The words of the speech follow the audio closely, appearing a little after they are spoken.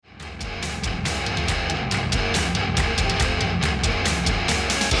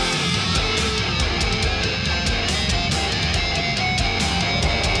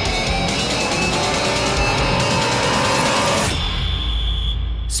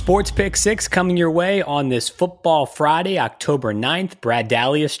Sports Pick 6 coming your way on this Football Friday, October 9th. Brad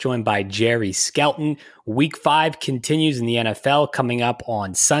Dalius joined by Jerry Skelton. Week 5 continues in the NFL coming up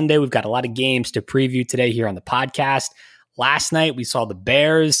on Sunday. We've got a lot of games to preview today here on the podcast. Last night, we saw the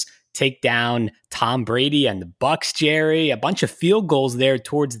Bears take down Tom Brady and the Bucs, Jerry. A bunch of field goals there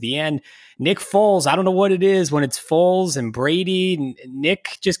towards the end. Nick Foles, I don't know what it is when it's Foles and Brady.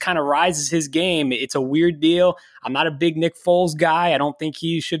 Nick just kind of rises his game. It's a weird deal. I'm not a big Nick Foles guy. I don't think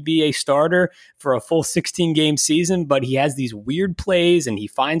he should be a starter for a full 16-game season, but he has these weird plays and he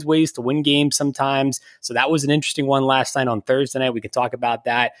finds ways to win games sometimes. So that was an interesting one last night on Thursday night. We could talk about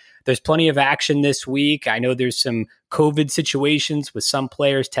that. There's plenty of action this week. I know there's some COVID situations with some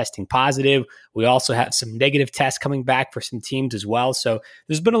players testing positive. We also have some negative tests coming back for some teams as well. So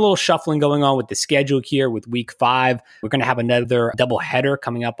there's been a little shuffling going on with the schedule here with week 5. We're going to have another doubleheader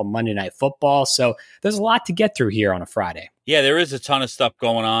coming up on Monday Night Football. So there's a lot to get through here on a Friday. Yeah, there is a ton of stuff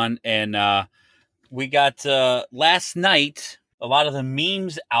going on. And we got last night, a lot of the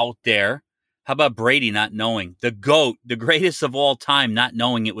memes out there. How about Brady not knowing? The GOAT, the greatest of all time, not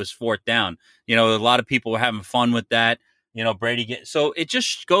knowing it was fourth down. You know, a lot of people were having fun with that. You know, so it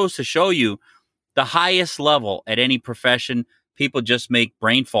just goes to show you the highest level at any profession, people just make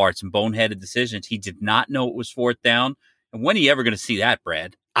brain farts and boneheaded decisions. He did not know it was fourth down. And when are you ever going to see that,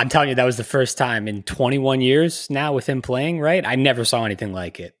 Brad? I'm telling you, that was the first time in 21 years now with him playing, right? I never saw anything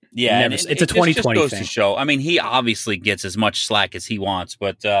like it. Yeah, it's a 2020 just goes thing. To show. I mean, he obviously gets as much slack as he wants,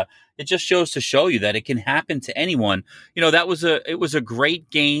 but it just shows to show you that it can happen to anyone. You know, it was a great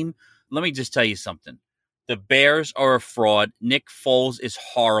game. Let me just tell you something. The Bears are a fraud. Nick Foles is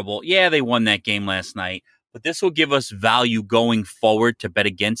horrible. Yeah, they won that game last night, but this will give us value going forward to bet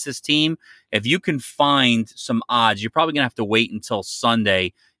against this team. If you can find some odds, you're probably going to have to wait until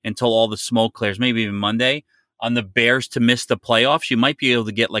Sunday, until all the smoke clears, maybe even Monday, on the Bears to miss the playoffs. You might be able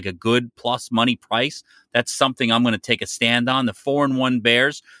to get like a good plus money price. That's something I'm going to take a stand on. The 4-1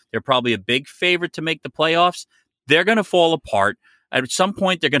 Bears, they're probably a big favorite to make the playoffs. They're going to fall apart. At some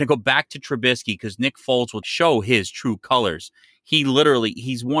point, they're going to go back to Trubisky because Nick Foles will show his true colors. He's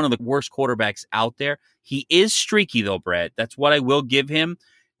one of the worst quarterbacks out there. He is streaky, though, Brad. That's what I will give him.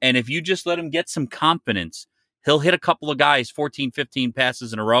 And if you just let him get some confidence, he'll hit a couple of guys 14, 15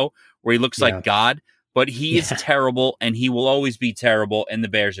 passes in a row where he looks like God. But he is terrible, and he will always be terrible, and the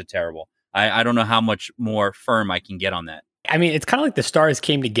Bears are terrible. I don't know how much more firm I can get on that. I mean, it's kind of like the stars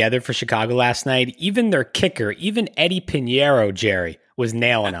came together for Chicago last night. Even their kicker, even Eddie Pinheiro, Jerry, was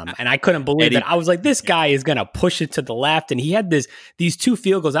nailing them. And I couldn't believe that. I was like, this guy is going to push it to the left. And he had these 2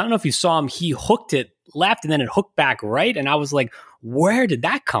 field goals. I don't know if you saw him. He hooked it left, and then it hooked back right. And I was like, where did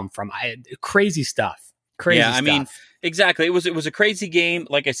that come from? Crazy stuff. Crazy stuff. I mean, exactly. It was a crazy game.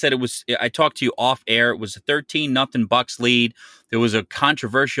 Like I said, I talked to you off air. It was a 13-0 Bucs lead. There was a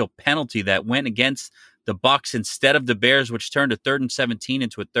controversial penalty that went against the Bucs instead of the Bears, which turned a 3rd and 17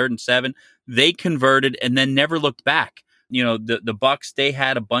 into a 3rd and 7. They converted and then never looked back. You know, the Bucs, they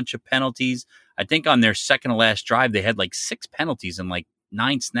had a bunch of penalties. I think on their second to last drive, they had like 6 penalties in like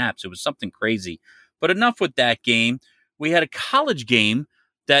 9 snaps. It was something crazy. But enough with that game. We had a college game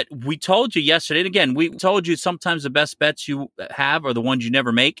that we told you yesterday. And again, we told you sometimes the best bets you have are the ones you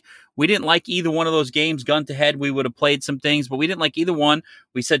never make. We didn't like either one of those games. Gun to head, we would have played some things, but we didn't like either one.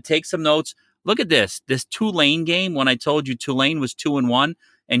 We said, take some notes. Look at this Tulane game. When I told you Tulane was 2-1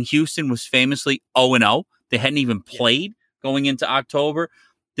 and Houston was famously 0-0. They hadn't even played going into October.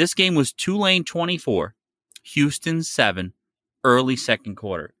 This game was Tulane 24, Houston 7, early second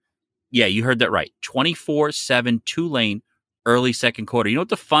quarter. Yeah, you heard that right. 24-7 Tulane, early second quarter. You know what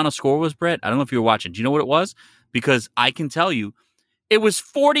the final score was, Brett? I don't know if you were watching. Do you know what it was? Because I can tell you, it was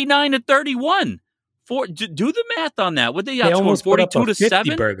 49-31. Do the math on that. What they almost scored?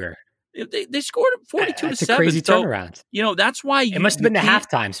 42-7. Burger. They scored 42-7. That's a crazy turnaround. So, you know, that's why it must have been the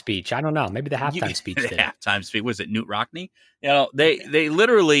halftime speech. I don't know. Maybe the halftime speech. The halftime speech, was it Newt Rockne? You know, they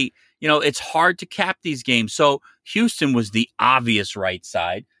literally, you know, it's hard to cap these games. So Houston was the obvious right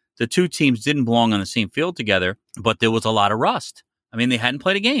side. The two teams didn't belong on the same field together, but there was a lot of rust. I mean, they hadn't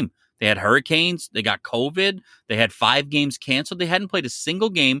played a game. They had hurricanes. They got COVID. They had 5 games canceled. They hadn't played a single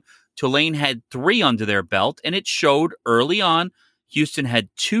game. Tulane had 3 under their belt, and it showed early on. Houston had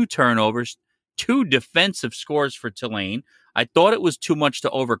 2 turnovers, 2 defensive scores for Tulane. I thought it was too much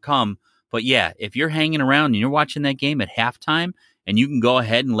to overcome. But yeah, if you're hanging around and you're watching that game at halftime and you can go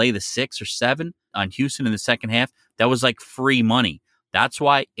ahead and lay the 6 or 7 on Houston in the second half, that was like free money. That's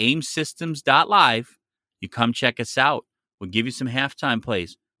why aimsystems.live, you come check us out. We'll give you some halftime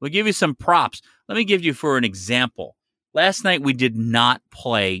plays. We'll give you some props. Let me give you for an example. Last night we did not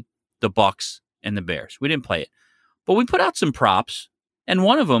play the Bucs and the Bears. We didn't play it. But we put out some props, And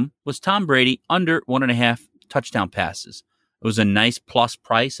one of them was Tom Brady under 1.5 touchdown passes. It was a nice plus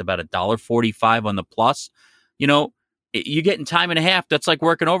price, about $1.45 on the plus. You know, you're getting time and a half. That's like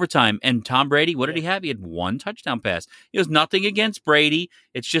working overtime. And Tom Brady, what did he have? He had 1 touchdown pass. It was nothing against Brady.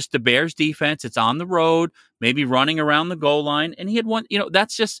 It's just the Bears defense. It's on the road, maybe running around the goal line. And he had 1,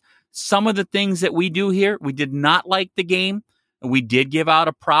 that's just some of the things that we do here. We did not like the game. And we did give out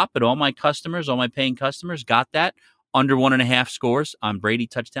a prop, but all my paying customers got that. Under 1.5 scores on Brady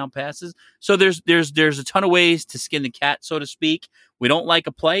touchdown passes. So there's a ton of ways to skin the cat, so to speak. We don't like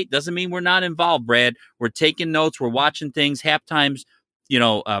a play. Doesn't mean we're not involved, Brad. We're taking notes. We're watching things, half times,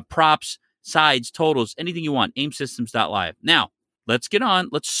 props, sides, totals, anything you want. AimSystems.live. Now, let's get on.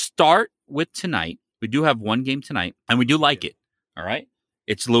 Let's start with tonight. We do have one game tonight, and we do like it. All right?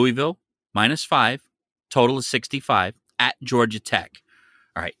 It's Louisville, -5. Total is 65 at Georgia Tech.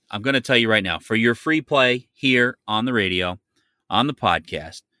 All right, I'm going to tell you right now, for your free play here on the radio, on the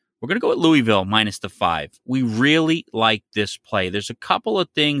podcast, we're going to go with Louisville -5. We really like this play. There's a couple of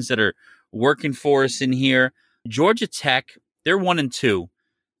things that are working for us in here. Georgia Tech, they're 1-2.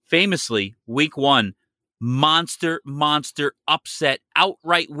 Famously, week 1, monster upset,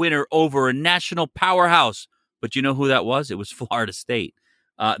 outright winner over a national powerhouse. But you know who that was? It was Florida State.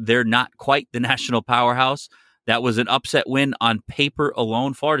 They're not quite the national powerhouse. That was an upset win on paper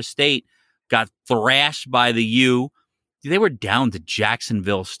alone. Florida State got thrashed by the U. They were down to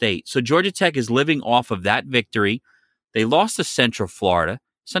Jacksonville State. So Georgia Tech is living off of that victory. They lost to Central Florida.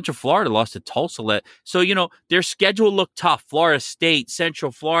 Central Florida lost to Tulsa. So, their schedule looked tough. Florida State,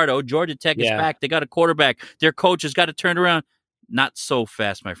 Central Florida. Oh, Georgia Tech is back. They got a quarterback. Their coach has got to turn around. Not so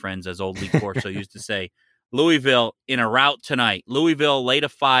fast, my friends, as old Lee Corso used to say. Louisville in a rout tonight. Louisville late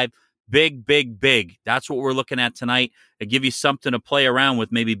of 5. Big. That's what we're looking at tonight. I give you something to play around with,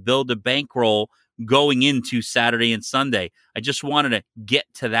 maybe build a bankroll going into Saturday and Sunday. I just wanted to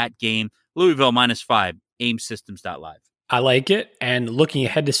get to that game. Louisville -5, AimSystems.live. I like it. And looking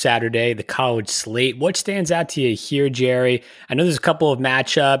ahead to Saturday, the college slate, what stands out to you here, Jerry? I know there's a couple of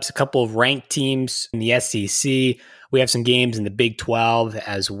matchups, a couple of ranked teams in the SEC. We have some games in the Big 12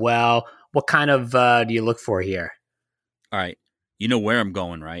 as well. What kind of do you look for here? All right. You know where I'm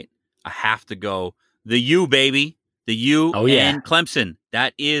going, right? I have to go the U, baby. The U and Clemson.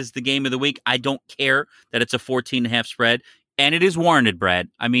 That is the game of the week. I don't care that it's a 14.5 spread, and it is warranted, Brad.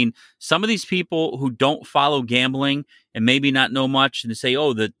 I mean, some of these people who don't follow gambling and maybe not know much and say,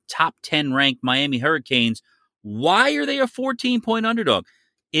 oh, the top 10 ranked Miami Hurricanes, why are they a 14-point underdog?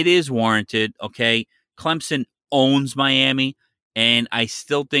 It is warranted, okay? Clemson owns Miami, and I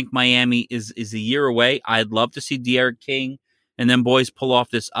still think Miami is a year away. I'd love to see De'Aaron King and then boys pull off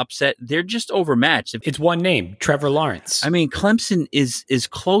this upset. They're just overmatched. It's one name, Trevor Lawrence. I mean, Clemson is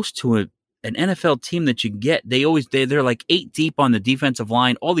close to an NFL team that you can get. They're like 8 deep on the defensive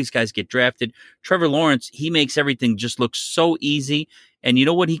line. All these guys get drafted. Trevor Lawrence, he makes everything just look so easy. And you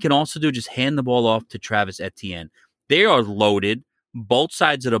know what he can also do? Just hand the ball off to Travis Etienne. They are loaded, both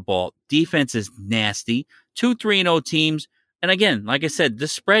sides of the ball. Defense is nasty. 2 3-0 teams. And again, like I said, the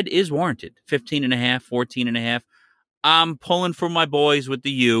spread is warranted. 15.5, 14.5. I'm pulling for my boys with the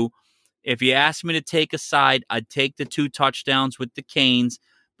U. If you ask me to take a side, I'd take the 2 touchdowns with the Canes,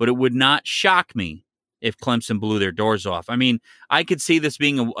 but it would not shock me if Clemson blew their doors off. I mean, I could see this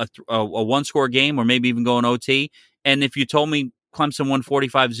being a one-score game or maybe even going OT, and if you told me Clemson won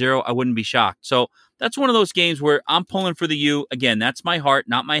 45-0, I wouldn't be shocked. So that's one of those games where I'm pulling for the U. Again, that's my heart,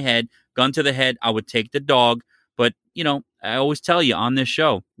 not my head. Gun to the head, I would take the dog. But, I always tell you on this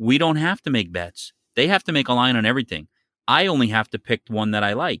show, we don't have to make bets. They have to make a line on everything. I only have to pick one that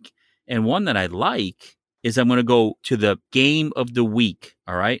I like. And one that I like is I'm going to go to the game of the week.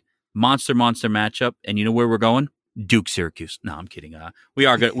 All right. Monster matchup. And you know where we're going? Duke Syracuse. No, I'm kidding. We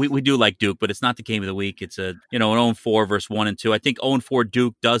are good. We do like Duke, but it's not the game of the week. It's an 0-4 versus 1-2. I think 0-4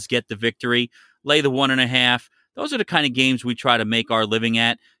 Duke does get the victory. Lay the 1.5. Those are the kind of games we try to make our living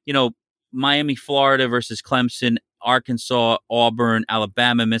at. Miami, Florida versus Clemson, Arkansas, Auburn,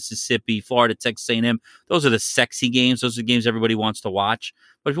 Alabama, Mississippi, Florida, Texas A&M. Those are the sexy games. Those are the games everybody wants to watch.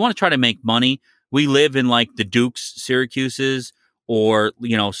 But if you want to try to make money, we live in like the Dukes, Syracuses, or,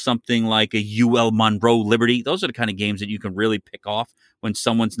 something like a UL Monroe Liberty. Those are the kind of games that you can really pick off when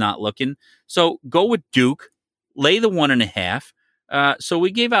someone's not looking. So go with Duke, lay the 1.5. So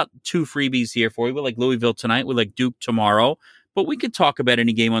we gave out 2 freebies here for you. We like Louisville tonight. We like Duke tomorrow. But we could talk about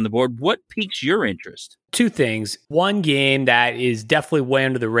any game on the board. What piques your interest? 2 things. One game that is definitely way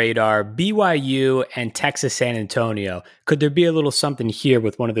under the radar, BYU and Texas San Antonio. Could there be a little something here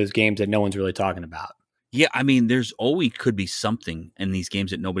with one of those games that no one's really talking about? Yeah, I mean, there's always could be something in these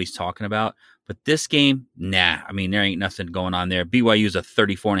games that nobody's talking about. But this game, nah. I mean, there ain't nothing going on there. BYU is a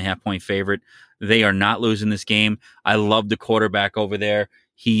 34.5-point favorite. They are not losing this game. I love the quarterback over there.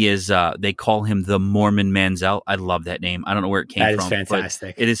 He is, they call him the Mormon Manziel. I love that name. I don't know where it came from. That is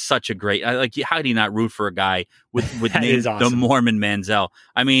fantastic. It is such a great, how do you not root for a guy with name awesome. the Mormon Manziel?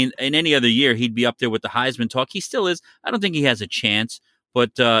 I mean, in any other year, he'd be up there with the Heisman talk. He still is. I don't think he has a chance,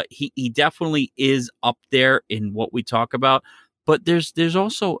 but he definitely is up there in what we talk about. But there's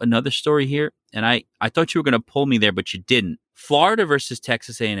also another story here, and I thought you were going to pull me there, but you didn't. Florida versus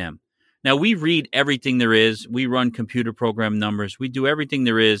Texas A&M. Now, we read everything there is. We run computer program numbers. We do everything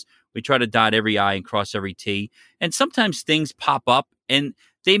there is. We try to dot every I and cross every T. And sometimes things pop up, and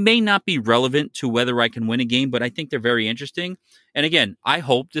they may not be relevant to whether I can win a game, but I think they're very interesting. And again, I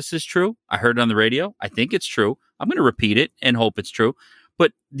hope this is true. I heard it on the radio. I think it's true. I'm going to repeat it and hope it's true.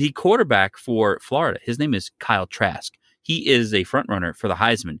 But the quarterback for Florida, his name is Kyle Trask. He is a front runner for the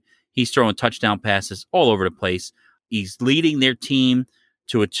Heisman. He's throwing touchdown passes all over the place. He's leading their team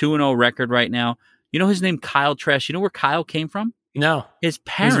to a 2-0 record right now. You know his name, Kyle Trask. You know where Kyle came from? No. His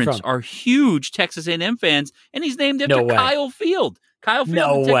parents are huge Texas A&M fans, and he's named after Kyle Field. Kyle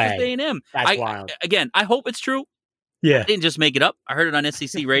Field in Texas A&M. That's wild. Again, I hope it's true. Yeah. I didn't just make it up. I heard it on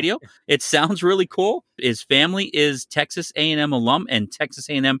SEC radio. It sounds really cool. His family is Texas A&M alum and Texas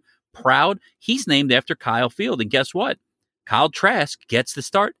A&M proud. He's named after Kyle Field. And guess what? Kyle Trask gets the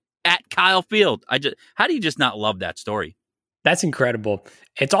start at Kyle Field. How do you just not love that story? That's incredible.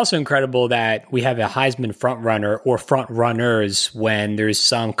 It's also incredible that we have a Heisman front runner or front runners when there's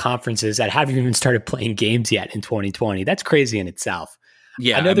some conferences that haven't even started playing games yet in 2020. That's crazy in itself.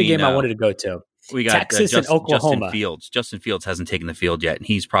 Yeah, another game I wanted to go to. We got Texas and Oklahoma. Justin Fields hasn't taken the field yet, and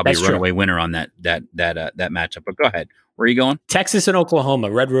he's probably a runaway winner on that matchup. But go ahead. Where are you going? Texas and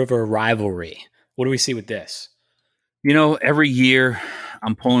Oklahoma, Red River rivalry. What do we see with this? You know, every year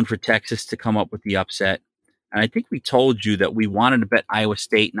I'm pulling for Texas to come up with the upset. And I think we told you that we wanted to bet Iowa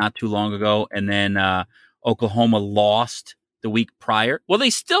State not too long ago, and then Oklahoma lost the week prior. Well, they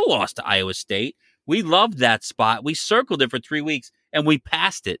still lost to Iowa State. We loved that spot. We circled it for 3 weeks, and we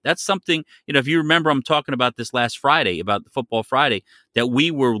passed it. That's something, if you remember, I'm talking about this last Friday, about the Football Friday, that we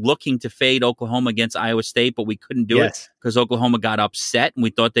were looking to fade Oklahoma against Iowa State, but we couldn't do it because Oklahoma got upset, and we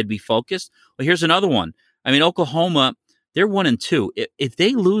thought they'd be focused. Well, here's another one. I mean, Oklahoma, they're 1-2. If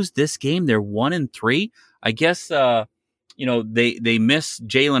they lose this game, they're 1-3. I guess, they miss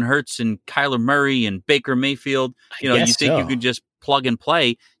Jalen Hurts and Kyler Murray and Baker Mayfield. You think you could just plug and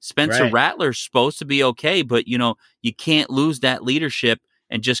play. Spencer Rattler's supposed to be okay, but, you can't lose that leadership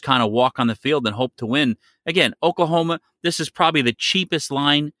and just kind of walk on the field and hope to win. Again, Oklahoma, this is probably the cheapest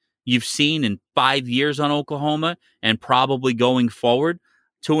line you've seen in 5 years on Oklahoma and probably going forward.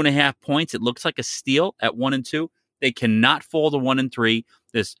 2.5 points. It looks like a steal at 1-2. They cannot fall to 1-3.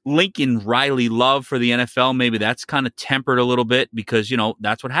 This Lincoln Riley love for the NFL, maybe that's kind of tempered a little bit because,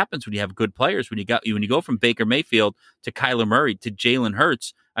 that's what happens when you have good players. When you go from Baker Mayfield to Kyler Murray to Jalen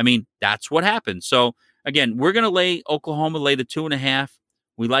Hurts, I mean, that's what happens. So, again, we're going to lay Oklahoma, lay the 2.5.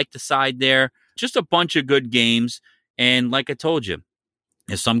 We like the side there. Just a bunch of good games. And like I told you,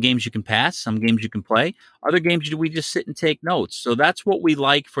 there's some games you can pass, some games you can play. Other games we just sit and take notes. So that's what we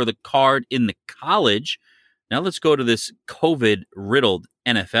like for the card in the college. Now let's go to this COVID-riddled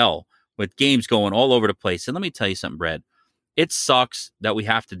NFL with games going all over the place. And let me tell you something, Brad. It sucks that we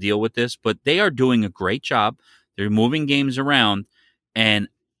have to deal with this, but they are doing a great job. They're moving games around, and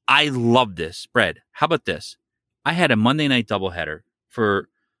I love this. Brad, how about this? I had a Monday night doubleheader for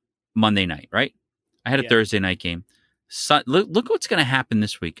Monday night, right? I had a Thursday night game. Look what's going to happen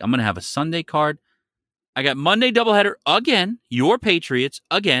this week. I'm going to have a Sunday card. I got Monday doubleheader again. Your Patriots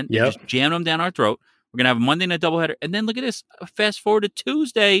again. Just jam them down our throat. We're going to have a Monday night doubleheader. And then look at this. Fast forward to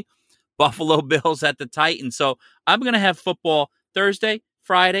Tuesday, Buffalo Bills at the Titans. So I'm going to have football Thursday,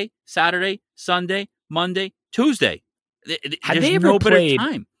 Friday, Saturday, Sunday, Monday, Tuesday. There's no better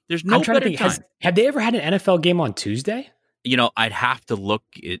time. There's no better time. Have they ever had an NFL game on Tuesday? I'd have to look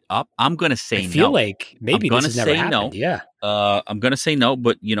it up. I'm going to say no. I feel like maybe this has never happened. No. Yeah. I'm going to say no,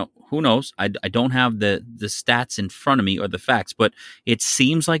 but, who knows? I don't have the stats in front of me or the facts, but it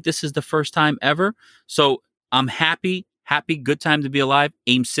seems like this is the first time ever. So I'm happy, good time to be alive.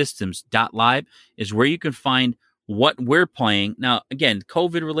 aimsystems.live is where you can find what we're playing. Now, again,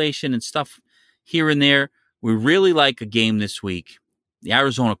 COVID relation and stuff here and there. We really like a game this week. The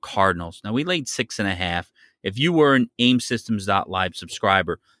Arizona Cardinals. Now, we laid 6.5. If you were an aimsystems.live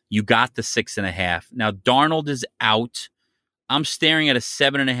subscriber, you got the 6.5. Now, Darnold is out. I'm staring at a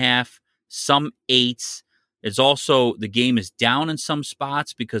 7.5, some 8s. It's also, the game is down in some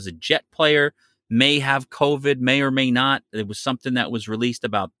spots because a Jet player may have COVID, may or may not. There was something that was released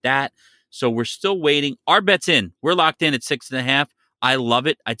about that. So we're still waiting. Our bet's in. We're locked in at 6.5. I love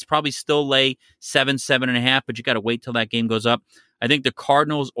it. I'd probably still lay 7.5, but you got to wait till that game goes up. I think the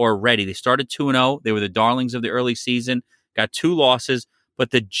Cardinals are ready. They started 2-0. They were the darlings of the early season, got 2 losses, but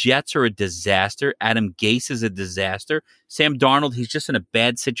the Jets are a disaster. Adam Gase is a disaster. Sam Darnold, he's just in a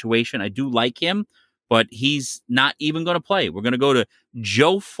bad situation. I do like him, but he's not even going to play. We're going to go to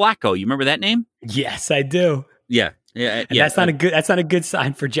Joe Flacco. You remember that name? Yes, I do. Yeah. And that's not a good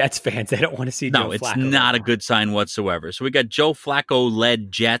sign for Jets fans. They don't want to see Joe Flacco. No, it's not a good sign whatsoever. So we got Joe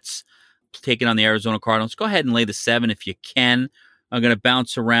Flacco-led Jets taking on the Arizona Cardinals. Go ahead and lay the 7 if you can. I'm going to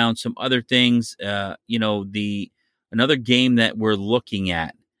bounce around some other things. Another game that we're looking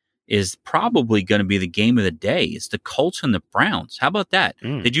at is probably going to be the game of the day. It's the Colts and the Browns. How about that?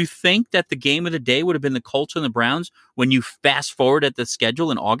 Did you think that the game of the day would have been the Colts and the Browns when you fast forward at the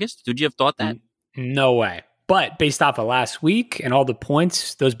schedule in August? Did you have thought that? No way. But based off of last week and all the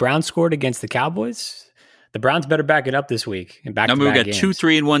points those Browns scored against the Cowboys, the Browns better back it up this week. And back-to-back we got games. 2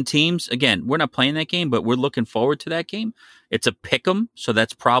 3-1 teams. Again, we're not playing that game, but we're looking forward to that game. It's a pick 'em, so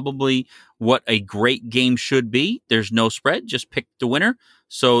that's probably what a great game should be. There's no spread, just pick the winner.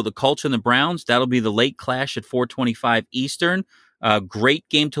 So the Colts and the Browns, that'll be the late clash at 4:25 Eastern. Great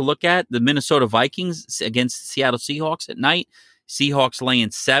game to look at. The Minnesota Vikings against the Seattle Seahawks at night. Seahawks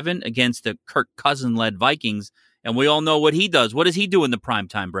laying 7 against the Kirk Cousins-led Vikings. And we all know what he does. What does he do in the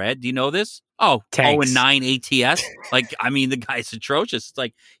primetime, Brad? Do you know this? Oh, 0-9 ATS. The guy's atrocious. It's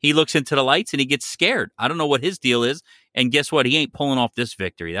like he looks into the lights and he gets scared. I don't know what his deal is. And guess what? He ain't pulling off this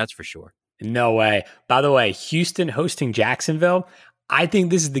victory. That's for sure. No way. By the way, Houston hosting Jacksonville. I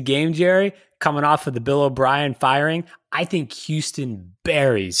think this is the game, Jerry, coming off of the Bill O'Brien firing. I think Houston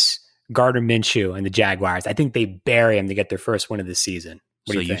buries Gardner Minshew and the Jaguars. I think they bury him to get their first win of the season.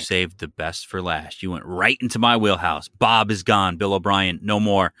 So you saved the best for last. You went right into my wheelhouse. Bob is gone. Bill O'Brien, no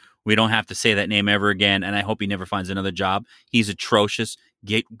more. We don't have to say that name ever again, and I hope he never finds another job. He's atrocious.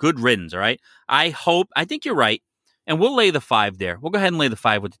 Get good riddance, all right? I think you're right, and we'll lay the 5 there. We'll go ahead and lay the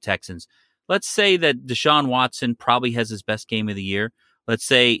 5 with the Texans. Let's say that Deshaun Watson probably has his best game of the year. Let's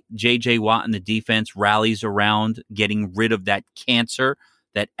say J.J. Watt and the defense rallies around getting rid of that cancer,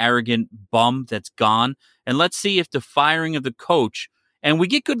 that arrogant bum that's gone. And let's see if the firing of the coach, and we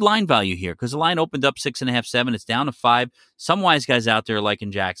get good line value here because the line opened up 6.5, 7. It's down to 5. Some wise guys out there like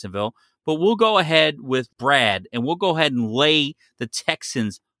in Jacksonville. But we'll go ahead with Brad, and we'll go ahead and lay the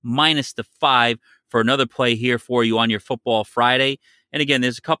Texans minus the 5 for another play here for you on your Football Friday. And again,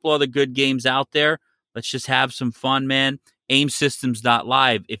 there's a couple other good games out there. Let's just have some fun, man.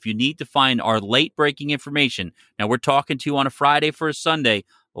 aimsystems.live. If you need to find our late-breaking information, now we're talking to you on a Friday for a Sunday.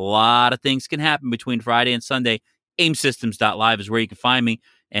 A lot of things can happen between Friday and Sunday. aimsystems.live is where you can find me.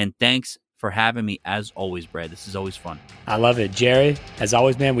 And thanks for having me as always, Brad. This is always fun. I love it. Jerry, as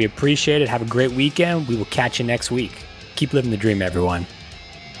always, man, we appreciate it. Have a great weekend. We will catch you next week. Keep living the dream, everyone.